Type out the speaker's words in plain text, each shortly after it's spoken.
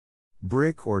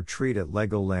Brick or Treat at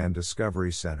LEGOLAND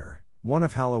Discovery Center, one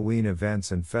of Halloween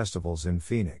events and festivals in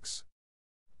Phoenix.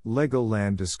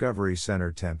 LEGOLAND Discovery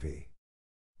Center Tempe.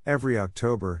 Every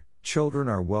October, children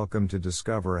are welcome to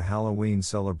discover a Halloween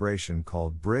celebration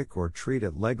called Brick or Treat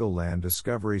at LEGOLAND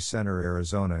Discovery Center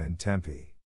Arizona in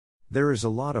Tempe. There is a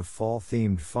lot of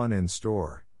fall-themed fun in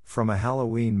store, from a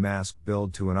Halloween mask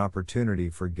build to an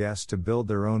opportunity for guests to build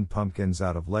their own pumpkins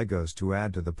out of Legos to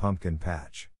add to the pumpkin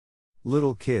patch.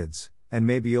 Little kids, and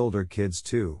maybe older kids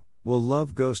too, will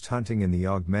love ghost hunting in the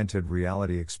augmented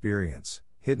reality experience,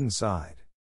 Hidden Side.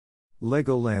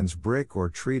 LEGOLAND's Brick or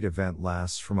Treat event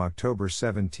lasts from October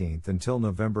 17th until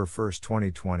November 1,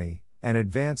 2020, and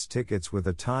advance tickets with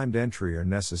a timed entry are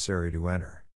necessary to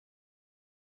enter.